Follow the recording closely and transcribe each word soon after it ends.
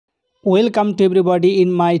Welcome to everybody in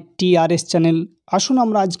my TRS channel. আসুন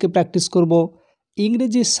আমরা আজকে প্র্যাকটিস করব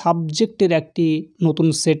ইংরেজি সাবজেক্টের একটি নতুন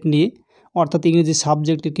সেট নিয়ে, অর্থাৎ ইংরেজি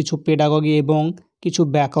সাবজেক্টের কিছু পেডাগজি এবং কিছু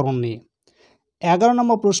ব্যাকরণ নিয়ে। 11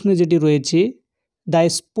 নম্বর প্রশ্নে যেটি রয়েছে, the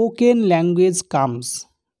spoken language comes.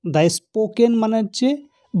 The spoken মানে হচ্ছে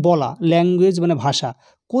বলা, ল্যাঙ্গুয়েজ মানে ভাষা,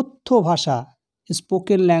 কথ্য ভাষা।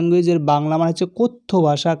 স্পোকেন ল্যাঙ্গুয়েজের বাংলা মানে হচ্ছে কথ্য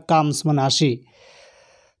ভাষা, কামস মানে আসে।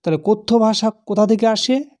 তাহলে কথ্য ভাষা কোথা থেকে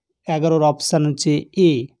আসে? 11 অপশান হচ্ছে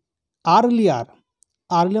এ আর্লিয়ার।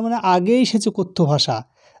 আর্লিয়ার মানে আগে এসেছে কথ্য ভাষা।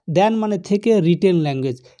 দেন মানে থেকে রিটেন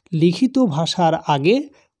ল্যাঙ্গুয়েজ, লিখিত ভাষার আগে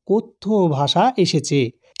কথ্য ভাষা এসেছে।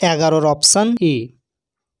 11 অপশান এ।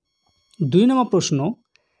 2 নম্বর প্রশ্ন,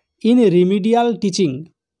 ইন রিমিডিয়াল টিচিং।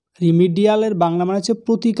 রিমিডিয়ালের বাংলা মানে হচ্ছে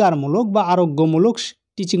প্রতিকারমূলক বা আরোগ্যমূলক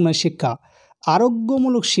টিচিং মানে শিক্ষা।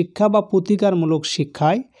 আরোগ্যমূলক শিক্ষা বা প্রতিকারমূলক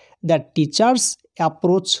শিক্ষায় দ্য টিচার্স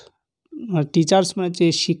অ্যাপ্রোচ, টিচার্স মানে হচ্ছে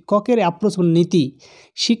শিক্ষকের অ্যাপ্রোচ মানে নীতি,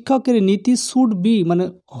 শিক্ষকের নীতি শুড বি মানে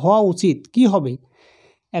হওয়া উচিত। কি হবে?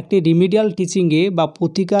 একটি রিমিডিয়াল টিচিংয়ে বা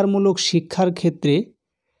প্রতিকারমূলক শিক্ষার ক্ষেত্রে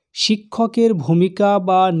শিক্ষকের ভূমিকা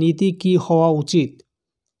বা নীতি কি হওয়া উচিত?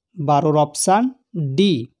 12 অপশান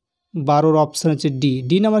ডি। 12 অপশান হচ্ছে ডি।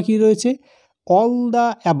 ডি নাম্বার কী রয়েছে? All the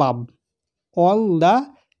above. All the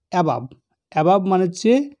above. অ্যাবাব মানে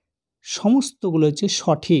হচ্ছে সমস্তগুলো হচ্ছে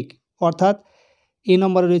সঠিক। অর্থাৎ এ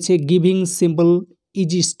নম্বরে রয়েছে giving simple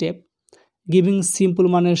easy step. Giving simple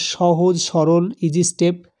মানে সহজ সরল, ইজি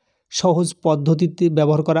স্টেপ সহজ পদ্ধতিতে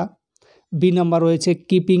ব্যবহার করা। বি নাম্বার রয়েছে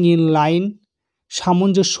কিপিং ইন লাইন,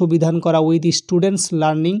 সামঞ্জস্য বিধান করা উইথ স্টুডেন্টস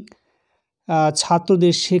লার্নিং,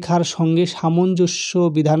 ছাত্রদের শেখার সঙ্গে সামঞ্জস্য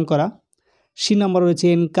বিধান করা। সি নাম্বার রয়েছে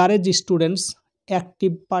encourage students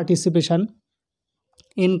active participation.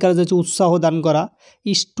 Encourage হচ্ছে উৎসাহ দান করা,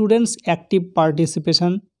 স্টুডেন্টস অ্যাক্টিভ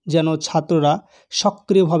পার্টিসিপেশন যেন ছাত্ররা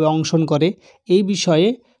সক্রিয়ভাবে অংশগ্রহণ করে এই বিষয়ে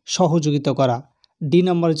সহযোগিতা করা। ডি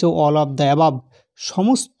নাম্বার হচ্ছে অল অফ দ্য অ্যাবাব,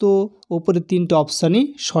 সমস্ত উপরে 3টে অপশানই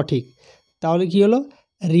সঠিক। তাহলে কি হলো?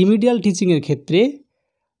 রিমিডিয়াল টিচিংয়ের ক্ষেত্রে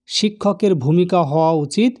শিক্ষকের ভূমিকা হওয়া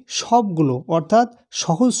উচিত সবগুলো, অর্থাৎ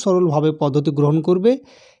সহজ সরলভাবে পদ্ধতি গ্রহণ করবে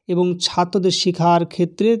এবং ছাত্রদের শেখার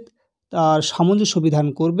ক্ষেত্রে তার সামঞ্জস্য বিধান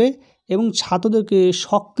করবে এবং ছাত্রদেরকে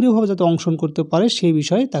সক্রিয়ভাবে যাতে অংশগ্রহণ করতে পারে সেই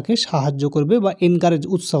বিষয়ে তাকে সাহায্য করবে বা এনকারেজ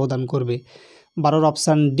উৎসাহ দান করবে। 12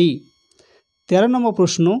 অপশান ডি। 13 নম্বর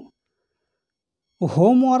প্রশ্ন,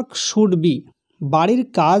 হোমওয়ার্ক শুড বি। বাড়ির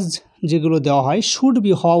কাজ যেগুলো দেওয়া হয় শুড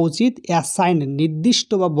বি হওয়া উচিত অ্যাসাইন নির্দিষ্ট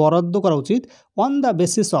বা বরাদ্দ করা উচিত অন দ্য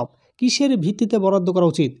বেসিস অফ, কিসের ভিত্তিতে বরাদ্দ করা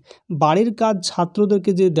উচিত? বাড়ির কাজ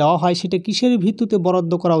ছাত্রদেরকে যে দেওয়া হয় সেটা কিসের ভিত্তিতে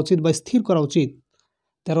বরাদ্দ করা উচিত বা স্থির করা উচিত?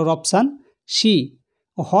 13 option C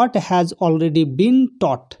what has already been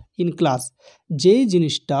taught in class. যেই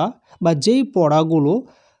জিনিসটা বা যেই পড়াগুলো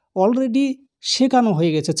অলরেডি শেখানো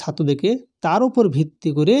হয়ে গেছে ছাত্রদেরকে তার উপর ভিত্তি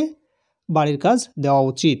করে বাড়ির কাজ দেওয়া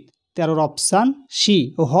উচিত। 13 option C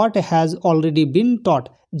what has already been টট,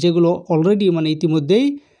 যেগুলো অলরেডি মানে ইতিমধ্যেই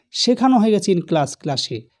শেখানো হয়ে গেছে ইন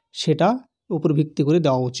ক্লাসে সেটা উপর ভিত্তি করে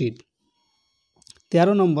দেওয়া উচিত।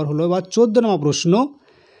 13 নম্বর হলো বা 14 নম্বর প্রশ্ন।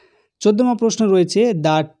 14 নম্বর প্রশ্ন রয়েছে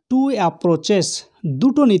দ্য টু অ্যাপ্রোচেস,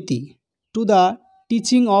 দুটো নীতি to the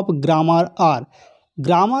teaching of grammar R.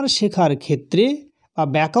 Grammar শেখার ক্ষেত্রে বা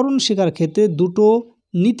ব্যাকরণ শেখার ক্ষেত্রে দুটো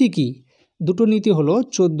নীতি কি? দুটো নীতি হলো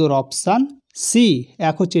 14 অপশান সি।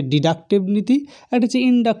 এক হচ্ছে ডিডাকটিভ নীতি, একটা হচ্ছে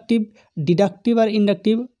ইন্ডাকটিভ। ডিডাকটিভ আর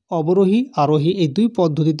ইন্ডাকটিভ, অবরোহী আরোহী, এই দুই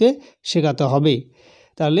পদ্ধতিতে শেখাতে হবে।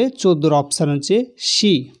 তাহলে 14 অপশান হচ্ছে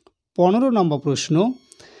সি। 15 নম্বর প্রশ্ন,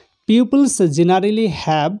 পিপলস জেনারেলি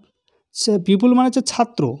হ্যাভ। পিপল মানে হচ্ছে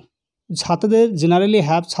ছাত্র, ছাত্রদের জেনারেলি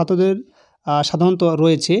হ্যাভ ছাত্রদের সাধারণত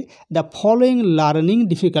রয়েছে দ্য ফলোয়িং লার্নিং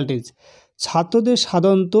ডিফিকাল্টিজ। ছাত্রদের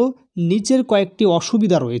সাধারণত নিচের কয়েকটি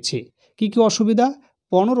অসুবিধা রয়েছে। কি কি অসুবিধা?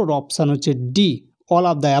 15 অপশান হচ্ছে D all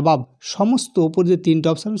of the above, সমস্ত উপর যে 3টে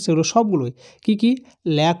অপশান সেগুলো সবগুলোই। কি কি?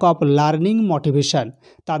 ল্যাক অফ লার্নিং মোটিভেশান,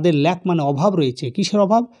 তাদের ল্যাক মানে অভাব রয়েছে। কিসের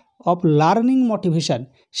অভাব? অফ লার্নিং মোটিভেশান,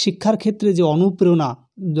 শিক্ষার ক্ষেত্রে যে অনুপ্রেরণা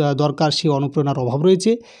দরকার সেই অনুপ্রেরণার অভাব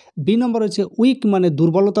রয়েছে। বি নম্বর হচ্ছে উইক মানে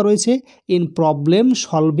দুর্বলতা রয়েছে in problem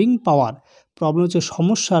solving power. Problem হচ্ছে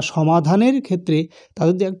সমস্যা সমাধানের ক্ষেত্রে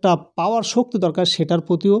তাদের যে একটা পাওয়ার শক্তি দরকার সেটার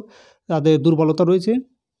প্রতিও তাদের দুর্বলতা রয়েছে।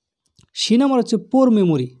 সি নম্বর হচ্ছে পোর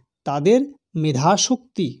মেমোরি, তাদের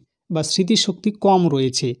মেধাশক্তি বা স্মৃতিশক্তি কম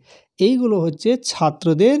রয়েছে। এইগুলো হচ্ছে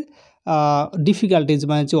ছাত্রদের ডিফিকাল্টিজ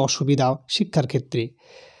মানে হচ্ছে অসুবিধা শিক্ষার ক্ষেত্রে।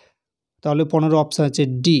 তাহলে 15 অপশান হচ্ছে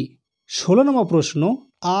ডি। 16 নম্বর প্রশ্ন,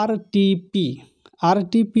 আরটিপি।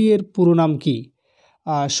 আরটিপি এর পুরো নাম কি?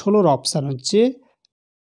 16 অপশান হচ্ছে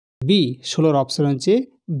বি। 16 অপশান হচ্ছে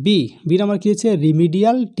বি। বি নাম্বার কী হচ্ছে?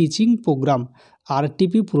 Remedial teaching programme.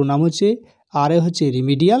 আরটিপি পুরো নাম হচ্ছে, আর এ হচ্ছে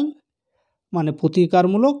রিমিডিয়াল মানে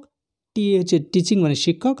প্রতিকারমূলক, টি হচ্ছে টিচিং মানে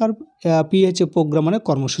শিক্ষক, আর পি হচ্ছে প্রোগ্রাম মানে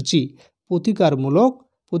কর্মসূচি,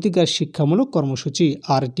 প্রতিকার শিক্ষামূলক কর্মসূচি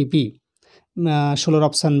RTP। 16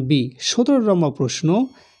 option B. 17 নম্বর প্রশ্ন,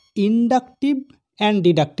 inductive and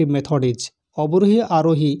deductive method is, অবরোহী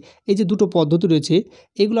আরোহী এই যে দুটো পদ্ধতি রয়েছে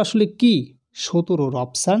এগুলো আসলে কি? 17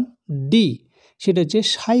 অপশান ডি, সেটা হচ্ছে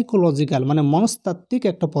সাইকোলজিক্যাল মানে মনস্তাত্ত্বিক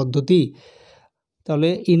একটা পদ্ধতি। তাহলে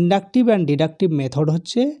ইন্ডাকটিভ অ্যান্ড ডিডাকটিভ মেথড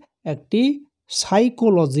হচ্ছে একটি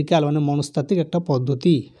সাইকোলজিক্যাল মানে মনস্তাত্ত্বিক একটা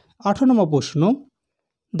পদ্ধতি। 18 নম্বর প্রশ্ন,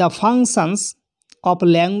 the functions of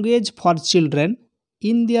language for children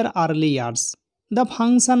in their early years. The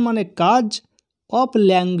function মানে কাজ, অফ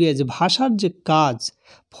ল্যাঙ্গুয়েজ ভাষার যে কাজ,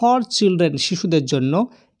 ফর চিলড্রেন শিশুদের জন্য,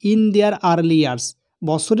 ইন দেয়ার আর্লি ইয়ার্স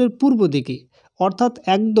বছরের পূর্ব দিকে, অর্থাৎ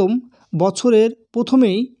একদম বছরের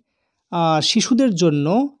প্রথমেই শিশুদের জন্য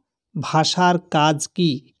ভাষার কাজ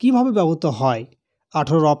কিভাবে ব্যবহৃত হয়?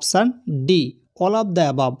 18 option D, all of the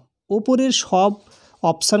above, ওপরের সব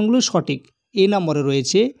অপশানগুলো সঠিক। এ নম্বরে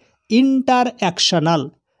রয়েছে ইন্টারঅ্যাকশনাল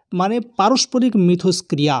মানে পারস্পরিক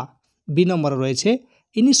মিথস্ক্রিয়া, বি নম্বরে রয়েছে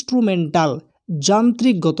ইনস্ট্রুমেন্টাল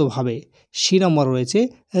যান্ত্রিকগতভাবে, সি নম্বরে রয়েছে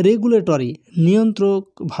রেগুলেটরি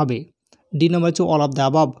নিয়ন্ত্রকভাবে, ডি নম্বর হচ্ছে অল অফ দ্য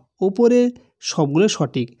অ্যাবাভ, ওপরের সবগুলো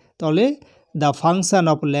সঠিক। তাহলে the function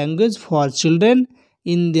of language for children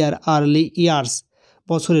in their early years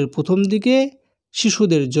বছরের প্রথম দিকে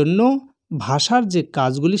শিশুদের জন্য ভাষার যে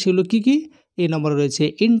কাজগুলি সেগুলো কী কী? এ নম্বরে রয়েছে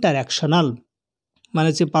ইন্টারঅ্যাকশনাল মানে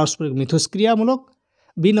হচ্ছে পারস্পরিক মিথস্ক্রিয়ামূলক,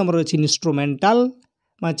 বি নম্বর রয়েছে ইনস্ট্রুমেন্টাল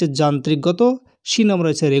মানে হচ্ছে যান্ত্রিকগত, সি নম্বর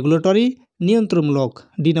রয়েছে রেগুলেটরি নিয়ন্ত্রণমূলক,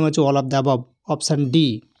 ডি নম্বর হচ্ছে all of the above, option D.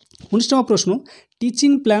 19 নম্বর প্রশ্ন,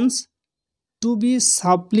 teaching plans two B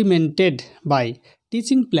সাপ্লিমেন্টেড by,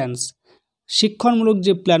 teaching plans শিক্ষণমূলক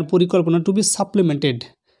যে প্ল্যান পরিকল্পনা টু বি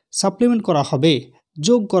সাপ্লিমেন্ট করা হবে,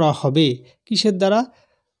 যোগ করা হবে কিসের দ্বারা?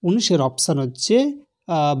 19 অপশান হচ্ছে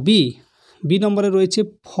বি নম্বরে রয়েছে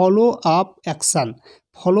ফলো আপ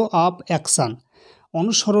অ্যাকশান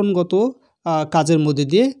অনুসরণগত কাজের মধ্যে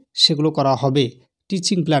দিয়ে সেগুলো করা হবে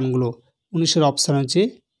টিচিং প্ল্যানগুলো। 19 অপশান হচ্ছে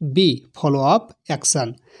বি, ফলো আপ অ্যাকশান।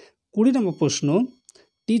 20 নম্বর প্রশ্ন,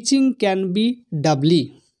 টিচিং ক্যান বি ডাবলি,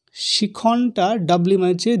 শিক্ষণটা ডাবলি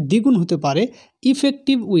মানে হচ্ছে দ্বিগুণ হতে পারে,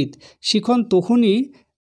 ইফেক্টিভ উইথ শিক্ষণ তখনই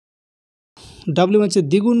ডাবলি মানে হচ্ছে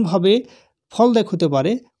দ্বিগুণভাবে ফলদায়ক হতে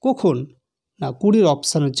পারে কখন? না, 20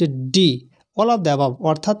 অপশান হচ্ছে D, all of the above,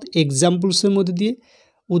 অর্থাৎ এক্সাম্পলসের মধ্যে দিয়ে,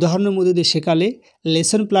 উদাহরণের মধ্যে দিয়ে শেখালে,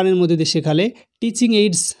 লেসন প্ল্যানের মধ্যে দিয়ে শেখালে, টিচিং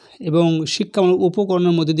এইডস এবং শিক্ষামূলক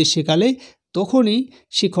উপকরণের মধ্যে দিয়ে শেখালে তখনই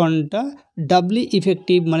শিক্ষণটা ডাবলি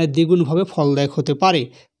ইফেক্টিভ মানে দ্বিগুণভাবে ফলদায়ক হতে পারে।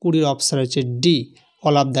 20 অপশান হচ্ছে D,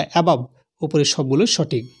 all of the above, উপরের সবগুলো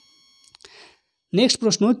সঠিক। নেক্সট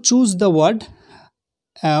প্রশ্ন, চুজ দ্য ওয়ার্ড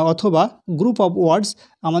অথবা গ্রুপ অফ ওয়ার্ডস,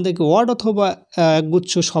 আমাদেরকে ওয়ার্ড অথবা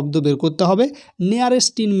একগুচ্ছ শব্দ বের করতে হবে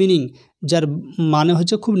নিয়ারেস্ট ইন মিনিং, যার মানে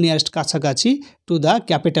হচ্ছে খুব নিয়ারেস্ট কাছাকাছি, টু দ্য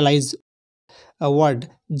ক্যাপিটালাইজ ওয়ার্ড,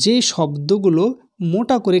 যে শব্দগুলো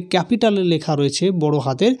মোটা করে ক্যাপিটালে লেখা রয়েছে বড়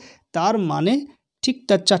হাতের, তার মানে ঠিক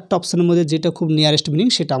তার 4টা অপশানের মধ্যে যেটা খুব নিয়ারেস্ট মিনিং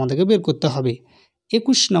সেটা আমাদেরকে বের করতে হবে।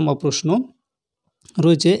 21 নম্বর প্রশ্ন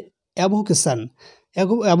রয়েছে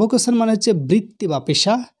অ্যাভোকেশন মানে হচ্ছে বৃত্তি বা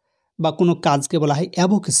পেশা বা কোনো কাজকে বলা হয়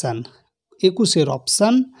অ্যাভোকেশন। 21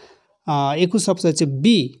 অপশান হচ্ছে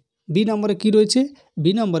বি নম্বরে কি রয়েছে?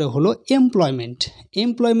 বি নম্বরে হলো এমপ্লয়মেন্ট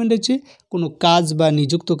হচ্ছে কোনো কাজ বা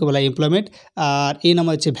নিযুক্তকে বলা হয় এমপ্লয়মেন্ট, আর এ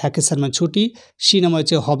নম্বর হচ্ছে ভ্যাকেশন মানে ছুটি, সি নম্বর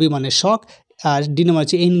হচ্ছে হবি মানে শখ, আর ডি নম্বর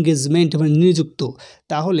হচ্ছে এনগেজমেন্ট মানে নিযুক্ত।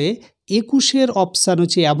 তাহলে 21 অপশান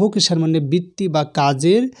হচ্ছে অ্যাভোকেশন মানে বৃত্তি বা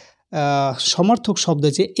কাজের সমর্থক শব্দ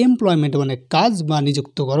হচ্ছে এমপ্লয়মেন্ট মানে কাজ বা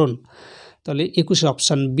নিযুক্তকরণ। তাহলে 21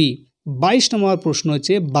 অপশান বি। 22 নম্বর প্রশ্ন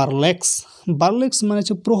হচ্ছে বার্লেক্স মানে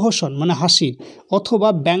হচ্ছে প্রহসন মানে হাসি অথবা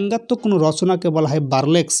ব্যঙ্গাত্মক কোনো রচনাকে বলা হয়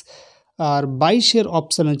বার্লেক্স। আর 22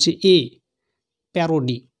 অপশান হচ্ছে এ,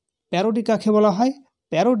 প্যারোডি কাকে বলা হয়?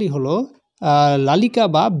 প্যারোডি হলো লালিকা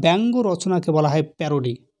বা ব্যঙ্গ রচনাকে বলা হয়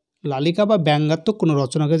প্যারোডি, লালিকা বা ব্যঙ্গাত্মক কোনো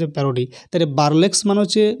রচনাকে হচ্ছে প্যারোডি। তাহলে বার্লেক্স মানে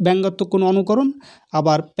হচ্ছে ব্যঙ্গাত্মক কোনো অনুকরণ,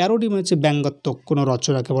 আবার প্যারোডি মানে হচ্ছে ব্যঙ্গাত্মক কোনো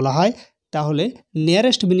রচনাকে বলা হয়। তাহলে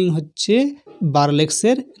নিয়ারেস্ট মিনিং হচ্ছে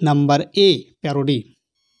বার্লেক্সের নাম্বার এ, প্যারোডি।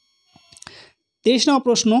 23 নম্বর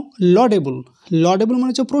প্রশ্ন, লডেবল মানে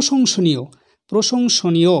হচ্ছে প্রশংসনীয়।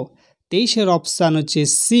 23 অপশান হচ্ছে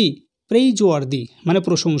সি, প্রেইজওয়ার্দি মানে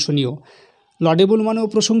প্রশংসনীয়। লডেবল মানেও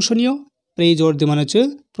প্রশংসনীয়, প্রেইজওয়ার্দি মানে হচ্ছে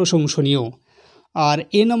প্রশংসনীয়। আর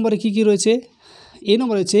এ নম্বরে কি রয়েছে? এ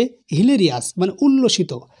নম্বরে হচ্ছে হিলেরিয়াস মানে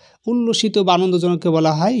উল্লসিত বা আনন্দজনককে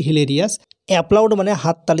বলা হয় হিলেরিয়াস। অ্যাপ্লাউড মানে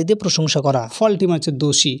হাততালি দিয়ে প্রশংসা করা। ফলটি মানে হচ্ছে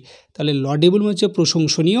দোষী। তাহলে লডেবল মানে হচ্ছে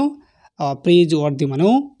প্রশংসনীয়, প্রেইজওয়ার্দি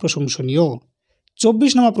মানেও প্রশংসনীয়।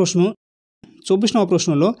 24 নম্বর প্রশ্ন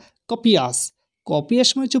হলো কপিয়াস কপিয়াস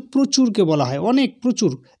মানে হচ্ছে প্রচুরকে বলা হয়, অনেক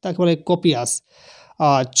প্রচুর, তাকে বলা হয় কপিয়াস।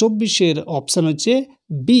 24-এর অপশান হচ্ছে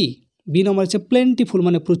বি। বি নম্বর হচ্ছে প্লেন্টিফুল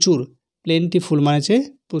মানে প্রচুর, প্লেন্টিফুল মানে হচ্ছে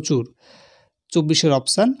প্রচুর। 24-এর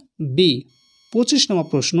অপশান বি। 25 নম্বর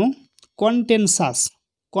প্রশ্ন, কন্টেনসাস।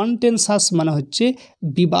 কন্টেনসাস মানে হচ্ছে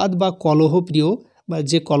বিবাদ বা কলহপ্রিয়, বা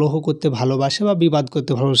যে কলহ করতে ভালোবাসে বা বিবাদ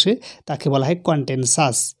করতে ভালোবাসে তাকে বলা হয়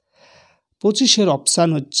কন্টেনসাস। 25-এর অপশান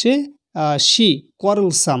হচ্ছে সি,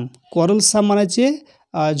 করলসাম। করলসাম মানে হচ্ছে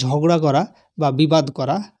ঝগড়া করা বা বিবাদ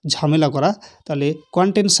করা, ঝামেলা করা। তাহলে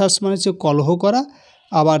কন্টেনসাস মানে হচ্ছে কলহ করা,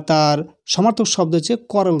 আবার তার সমার্থক শব্দ হচ্ছে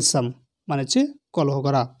করলসাম মানে হচ্ছে কলহ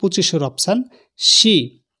করা। 25-এর অপশান সি।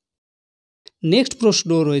 নেক্সট প্রশ্ন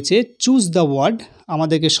রয়েছে চুজ দ্য ওয়ার্ড।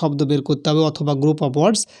 আমাদেরকে শব্দ বের করতে হবে অথবা group of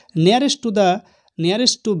words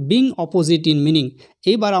nearest two being opposite in meaning.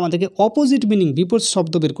 এইবার আমাদেরকে অপোজিট মিনিং বিপরীত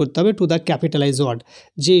শব্দ বের করতে হবে টু দ্য ক্যাপিটালাইজ ওয়ার্ড।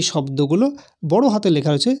 যে শব্দগুলো বড় হাতে লেখা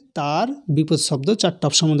রয়েছে তার বিপরীত শব্দ 4টা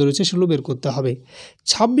অপশন মধ্যে রয়েছে, সেগুলো বের করতে হবে।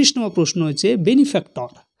 26 নম্বর প্রশ্ন হচ্ছে বেনিফ্যাক্টর।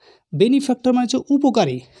 বেনিফ্যাক্টর মানে হচ্ছে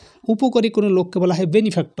উপকারী, উপকারী কোনো লোককে বলা হয়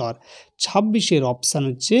বেনিফ্যাক্টর। 26-এর অপশান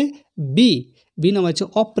হচ্ছে বি। বি নাম হচ্ছে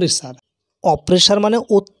অপ্রেসার। অপ্রেসার মানে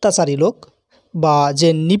অত্যাচারী লোক বা যে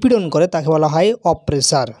নিপীড়ন করে তাকে বলা হয়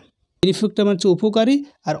অপ্রেসার। বেনিফ্যাক্টর মানে হচ্ছে উপকারী,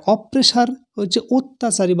 আর অপ্রেসার হচ্ছে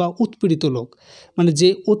অত্যাচারী বা উৎপীড়িত লোক, মানে যে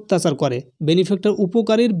অত্যাচার করে। বেনিফ্যাক্টর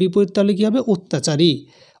উপকারীর বিপরীত তাহলে কী হবে? অত্যাচারী,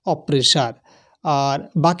 অপ্রেসার। আর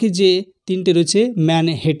বাকি যে 3টে রয়েছে ম্যান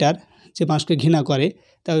হেটার, যে মানুষকে ঘৃণা করে,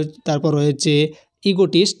 তারপর রয়েছে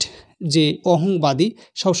ইগোটিস্ট, যে অহংবাদী,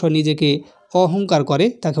 সবসময় নিজেকে অহংকার করে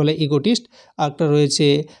তাকে বলে ইগোটিস্ট। আরেকটা রয়েছে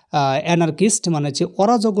অ্যানার্কিস্ট, মানে হচ্ছে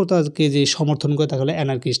অরাজকতাকে যে সমর্থন করে তাকে বলে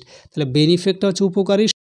অ্যানার্কিস্ট। তাহলে বেনিফ্যাক্টর হচ্ছে উপকারী,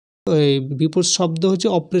 বিপরীত শব্দ হচ্ছে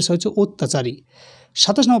অপ্রেসার হচ্ছে অত্যাচারী।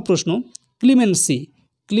 27 নম্বর প্রশ্ন ক্লিমেন্সি।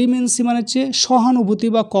 ক্লিমেন্সি মানে হচ্ছে সহানুভূতি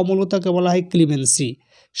বা কমলতাকে বলা হয় ক্লিমেন্সি,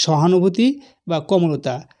 সহানুভূতি বা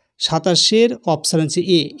কমলতা। 27-এর অপশান হচ্ছে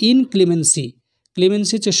এ, ইনক্লিমেন্সি।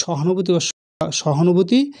 ক্লিমেন্সি হচ্ছে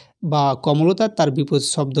সহানুভূতি বা কমলতা, তার বিপরীত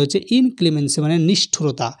শব্দ হচ্ছে ইনক্লিমেন্সি মানে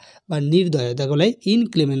নিষ্ঠুরতা বা নির্দয়তা, বলে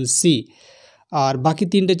ইনক্লিমেন্সি। আর বাকি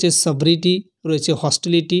 3টে হচ্ছে সাবরিটি, রয়েছে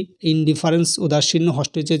হস্টিলিটি, ইনডিফারেন্স উদাসীন্য,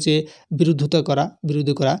 হস্টিলিটি হচ্ছে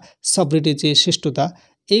বিরোধী করা, সাবরিটি হচ্ছে শ্রেষ্ঠতা।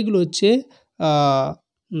 এইগুলো হচ্ছে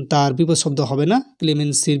তার বিপরীত শব্দ হবে না,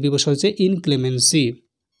 ক্লেমেন্সির বিপরীত হচ্ছে ইনক্লেমেন্সি।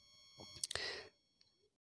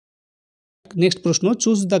 নেক্সট প্রশ্ন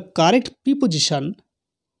choose the correct preposition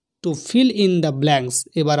two fill in the blanks.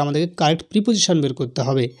 এবার আমাদেরকে কারেক্ট প্রিপোজিশন বের করতে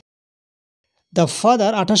হবে। দ্য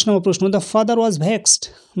ফাদার, 28 নম্বর প্রশ্ন, দ্য ফাদার ওয়াজ ভেক্সড।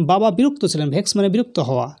 বাবা বিরক্ত ছিলেন, ভেক্স মানে বিরক্ত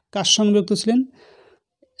হওয়া। কার সঙ্গে বিরক্ত ছিলেন?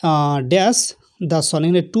 ড্যাশ দ্য সন,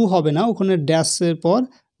 এখানে টু হবে না, ওখানে ড্যাশের পর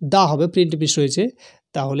দা হবে, প্রিন্ট পিস রয়েছে।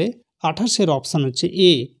 তাহলে 28-এর অপশান হচ্ছে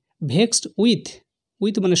এ, ভেক্সড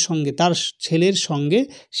উইথ মানে সঙ্গে, তার ছেলের সঙ্গে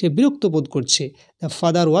সে বিরক্ত বোধ করছে। The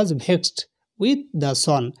father was vexed with the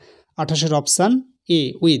son. 28-এর option A,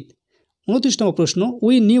 with. 29 নম্বর প্রশ্ন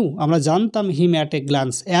উই নিউ, আমরা জানতাম হিম অ্যাট এ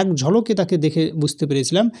গ্লান্স, এক ঝলকে তাকে দেখে বুঝতে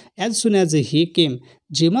পেরেছিলাম। অ্যাজ সুন অ্যাজ এ হি কেম,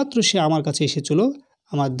 যেমাত্র সে আমার কাছে এসেছিল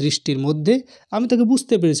আমার দৃষ্টির মধ্যে আমি তাকে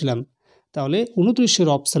বুঝতে পেরেছিলাম। তাহলে 29-এর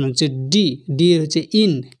অপশান হচ্ছে ডি। ডি এর হচ্ছে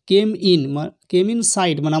ইন, কেম ইন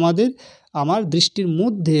সাইড মানে আমার দৃষ্টির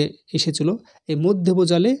মধ্যে এসেছিল, এই মধ্যে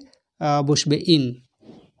বোঝালে বসবে ইন।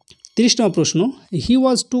 30 নম্বর প্রশ্ন হি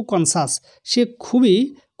ওয়াজ টু কনসাস, সে খুবই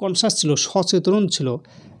কনসাস ছিল, সচেতন ছিল।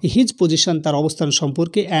 হিজ পজিশন, তার অবস্থান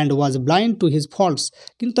সম্পর্কে, and was blind to his faults,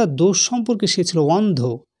 কিন্তু তার দোষ সম্পর্কে সে ছিল অন্ধ,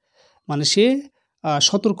 মানে সে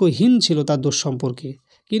সতর্কহীন ছিল তার দোষ সম্পর্কে,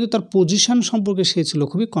 কিন্তু তার পজিশন সম্পর্কে সে ছিল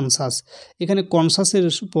খুবই কনসাস। এখানে কনসাসের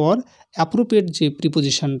পর অ্যাপ্রোপ্রিয়েট যে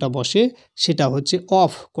প্রিপোজিশনটা বসে সেটা হচ্ছে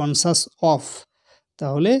অফ, কনসাস অফ।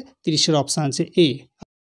 তাহলে 30-এর অপশান আছে এ।